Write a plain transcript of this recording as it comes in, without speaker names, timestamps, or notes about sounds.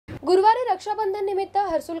गुरुवारी रक्षाबंधन निमित्त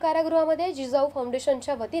हर्सुल कारागृहामध्ये जिजाऊ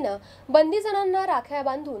फाउंडेशनच्या वतीनं बंदी जणांना राख्या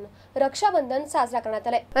बांधून रक्षाबंधन साजरा करण्यात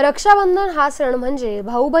आले। रक्षाबंधन हा सण म्हणजे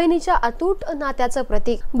भाऊ बहिणीच्या अतूट नात्याचं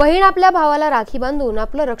प्रतीक। बहीण आपल्या भावाला राखी बांधून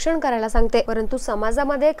आपलं रक्षण करायला सांगते, परंतु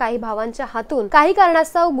समाजामध्ये काही भावांच्या हातून काही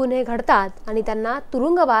कारणास्तव गुन्हे घडतात आणि त्यांना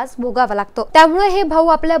तुरुंगवास भोगावा लागतो। त्यामुळे हे भाऊ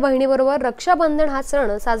आपल्या बहिणीबरोबर रक्षाबंधन हा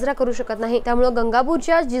सण साजरा करू शकत नाही। त्यामुळे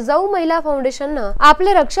गंगापूरच्या जिजाऊ महिला फाउंडेशननं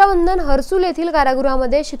आपले रक्षाबंधन हर्सुल येथील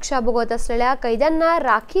कारागृहामध्ये शिक्षा भोगत असलेल्या कैद्यांना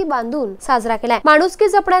राखी बांधून साजरा केलाय। माणुसकी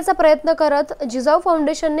जपण्याचा प्रयत्न करत जिजाऊ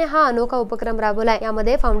फाउंडेशनने हा अनोखा उपक्रम राबवलाय।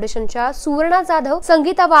 यामध्ये फाउंडेशनच्या सुवर्णा जाधव,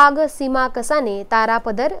 संगीता वाघ, सीमा कसाने, तारा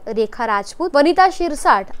पदर, रेखा राजपूत, वनिता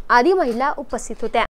शिरसाट आदी महिला उपस्थित होत्या।